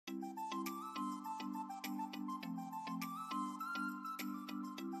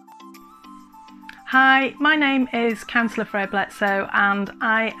Hi, my name is Cllr Freya Bletsoe and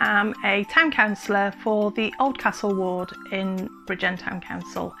I am a town councillor for the Oldcastle ward in Bridgend Town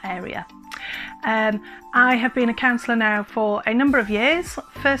Council area. I have been a councillor now for a number of years.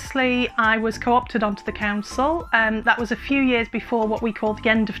 Firstly, I was co-opted onto the council. That was a few years before what we call the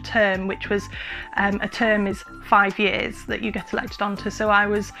end of term, which was a term is 5 years that you get elected onto. So I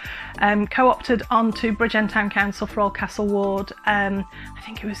was co-opted onto Bridgend Town Council for Oldcastle ward. I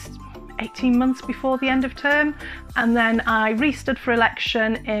think it was 18 months before the end of term, and then I re-stood for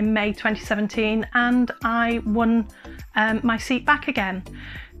election in May 2017 and I won my seat back again.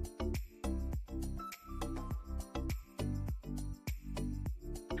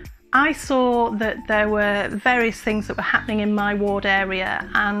 I saw that there were various things that were happening in my ward area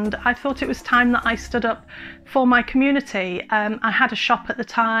and I thought it was time that I stood up for my community. I had a shop at the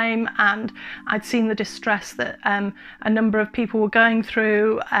time and I'd seen the distress that a number of people were going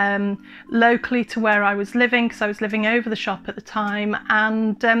through locally to where I was living, because I was living over the shop at the time,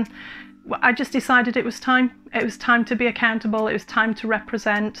 and I just decided it was time. It was time to be accountable, it was time to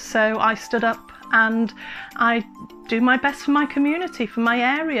represent, so I stood up and I do my best for my community, for my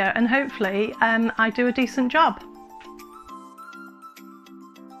area, and hopefully I do a decent job.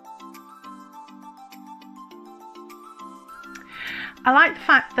 I like the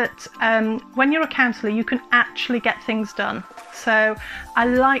fact that when you're a councillor you can actually get things done. So I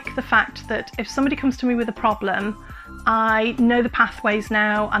like the fact that if somebody comes to me with a problem, I know the pathways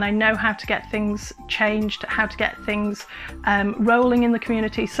now and I know how to get things changed, how to get things rolling in the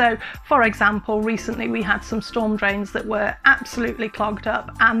community. So for example, recently we had some storm drains that were absolutely clogged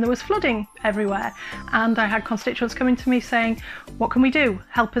up and there was flooding everywhere, and I had constituents coming to me saying, what can we do?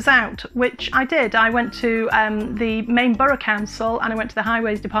 Help us out, which I did. I went to the main borough council and I went to the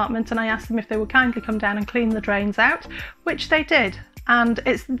highways department and I asked them if they would kindly come down and clean the drains out, which they did. And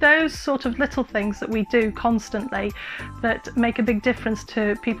it's those sort of little things that we do constantly that make a big difference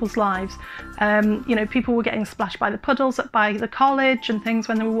to people's lives. You know, people were getting splashed by the puddles by the college and things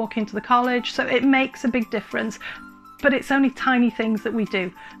when they were walking to the college, so it makes a big difference. But it's only tiny things that we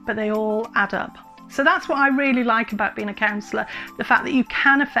do, but they all add up. So that's what I really like about being a councillor, the fact that you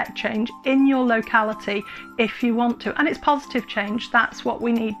can affect change in your locality if you want to. And it's positive change. That's what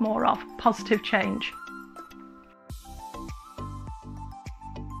we need more of, positive change.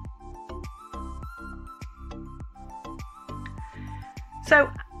 So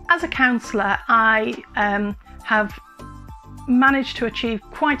as a councillor, I have managed to achieve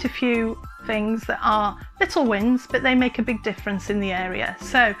quite a few things that are little wins, but they make a big difference in the area.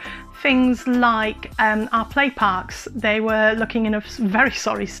 So things like our play parks, they were looking in a very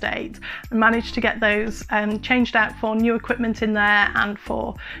sorry state, and managed to get those changed out for new equipment in there and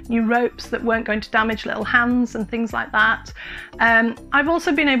for new ropes that weren't going to damage little hands and things like that. I've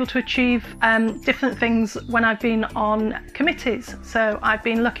also been able to achieve different things when I've been on committees. So I've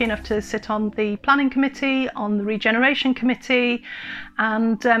been lucky enough to sit on the planning committee, on the regeneration committee,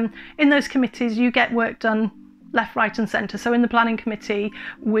 and in those committees you get work done left, right and centre. So in the planning committee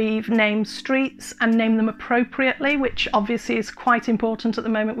we've named streets and named them appropriately, which obviously is quite important at the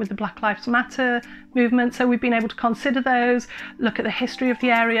moment with the Black Lives Matter movement. So we've been able to consider those, look at the history of the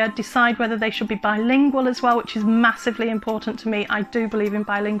area, decide whether they should be bilingual as well, which is massively important to me. I do believe in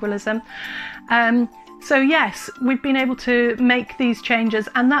bilingualism. So yes, we've been able to make these changes,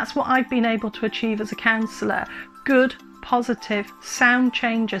 and that's what I've been able to achieve as a councillor. Good, positive, sound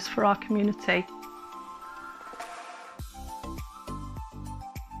changes for our community.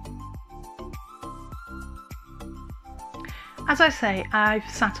 As I say, I've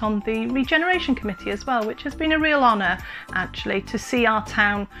sat on the regeneration committee as well, which has been a real honour actually to see our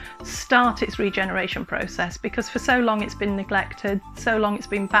town start its regeneration process, because for so long it's been neglected, so long it's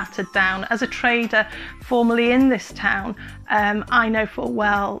been battered down. As a trader formerly in this town, I know full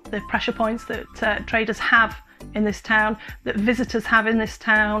well the pressure points that traders have in this town, that visitors have in this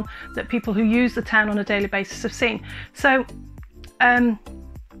town, that people who use the town on a daily basis have seen. So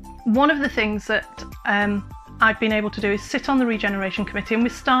one of the things that I've been able to do is sit on the regeneration committee, and we're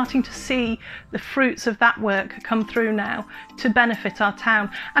starting to see the fruits of that work come through now to benefit our town.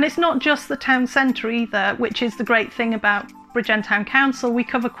 And it's not just the town centre either, which is the great thing about Bridgend Town Council. We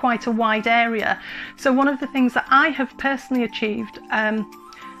cover quite a wide area. So one of the things that I have personally achieved and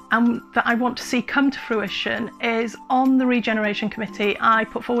that I want to see come to fruition is on the regeneration committee I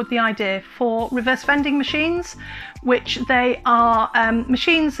put forward the idea for reverse vending machines, which they are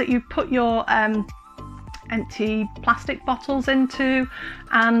machines that you put your empty plastic bottles into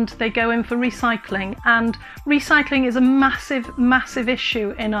and they go in for recycling, and recycling is a massive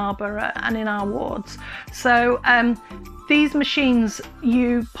issue in our borough and in our wards. So these machines,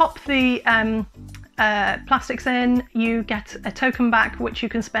 you pop the plastics in, you get a token back which you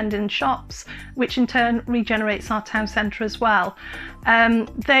can spend in shops, which in turn regenerates our town centre as well.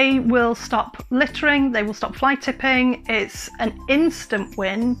 They will stop littering, they will stop fly tipping. It's an instant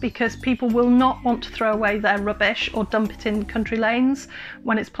win because people will not want to throw away their rubbish or dump it in country lanes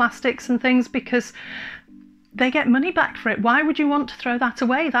when it's plastics and things, because they get money back for it. Why would you want to throw that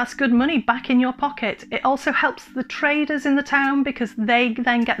away? That's good money back in your pocket. It also helps the traders in the town because they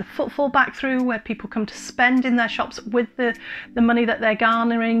then get the footfall back through, where people come to spend in their shops with the money that they're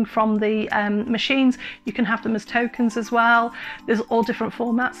garnering from the machines. You can have them as tokens as well. There's all different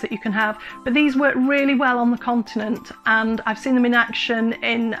formats that you can have, but these work really well on the continent, and I've seen them in action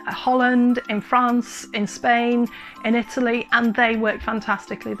in Holland, in France, in Spain, in Italy, and they work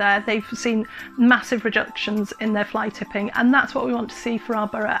fantastically there. They've seen massive reductions in their fly tipping, and that's what we want to see for our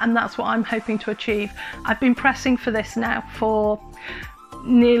borough, and that's what I'm hoping to achieve. I've been pressing for this now for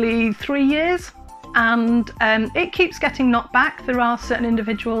nearly 3 years, and it keeps getting knocked back. There are certain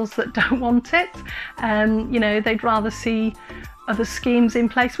individuals that don't want it. You know, they'd rather see other schemes in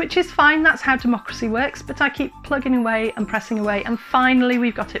place, which is fine, that's how democracy works, but I keep plugging away and pressing away, and finally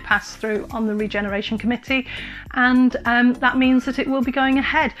we've got it passed through on the Regeneration Committee, and that means that it will be going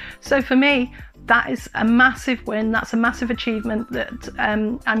ahead. So for me, that is a massive win, that's a massive achievement that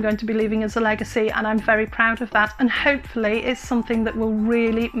I'm going to be leaving as a legacy, and I'm very proud of that, and hopefully it's something that will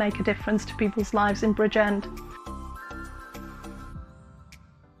really make a difference to people's lives in Bridgend.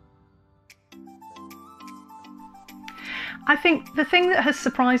 I think the thing that has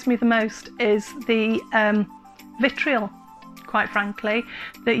surprised me the most is the vitriol, quite frankly,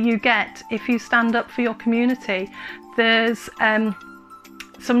 that you get if you stand up for your community. There's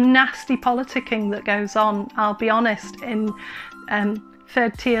some nasty politicking that goes on, I'll be honest, in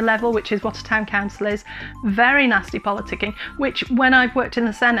third tier level, which is what a town council is. Very nasty politicking, which when I've worked in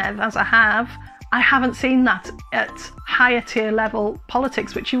the Senedd, as I haven't seen that at higher tier level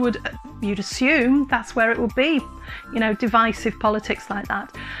politics, which you'd assume that's where it would be, you know, divisive politics like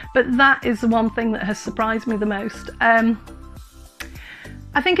that. But that is the one thing that has surprised me the most.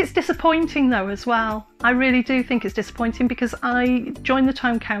 I think it's disappointing though as well. I really do think it's disappointing, because I joined the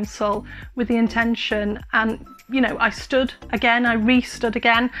town council with the intention, and you know, I stood again, I re-stood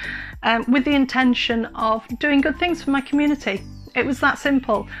again, with the intention of doing good things for my community. It was that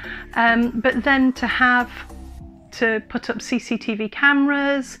simple. But then to have to put up CCTV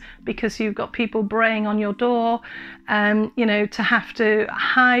cameras because you've got people braying on your door, you know, to have to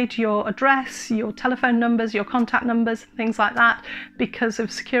hide your address, your telephone numbers, your contact numbers, things like that, because of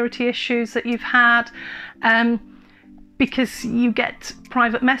security issues that you've had, because you get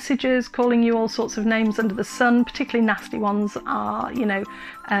private messages calling you all sorts of names under the sun. Particularly nasty ones are, you know,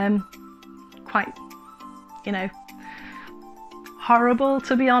 quite, you know, horrible,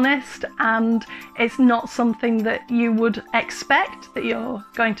 to be honest, and it's not something that you would expect that you're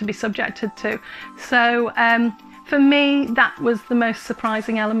going to be subjected to. So for me, that was the most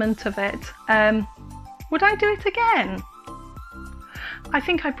surprising element of it. Would I do it again? I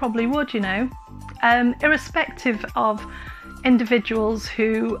think I probably would, you know, irrespective of individuals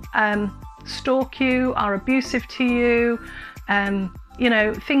who stalk you, are abusive to you, you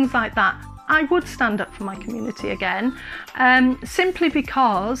know, things like that. I would stand up for my community again, simply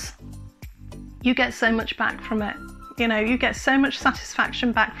because you get so much back from it. You know, you get so much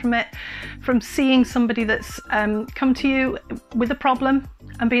satisfaction back from it, from seeing somebody that's come to you with a problem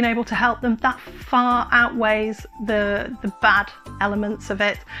and being able to help them. That far outweighs the bad elements of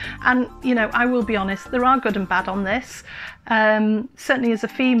it. And, you know, I will be honest, there are good and bad on this. Certainly as a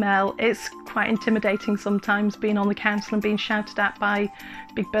female, it's quite intimidating sometimes being on the council and being shouted at by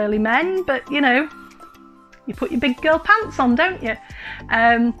big burly men, but you know, you put your big girl pants on, don't you?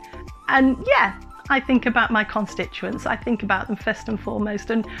 And yeah, I think about my constituents, I think about them first and foremost,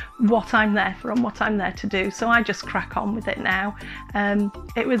 and what I'm there for and what I'm there to do. So I just crack on with it now.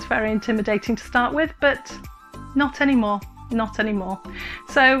 It was very intimidating to start with, but not anymore. Not anymore.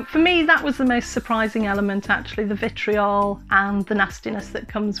 So for me, that was the most surprising element, actually, the vitriol and the nastiness that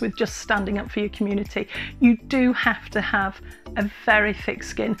comes with just standing up for your community. You do have to have a very thick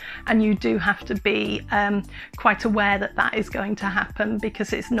skin, and you do have to be quite aware that that is going to happen,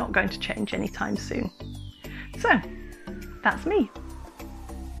 because it's not going to change anytime soon. So that's me.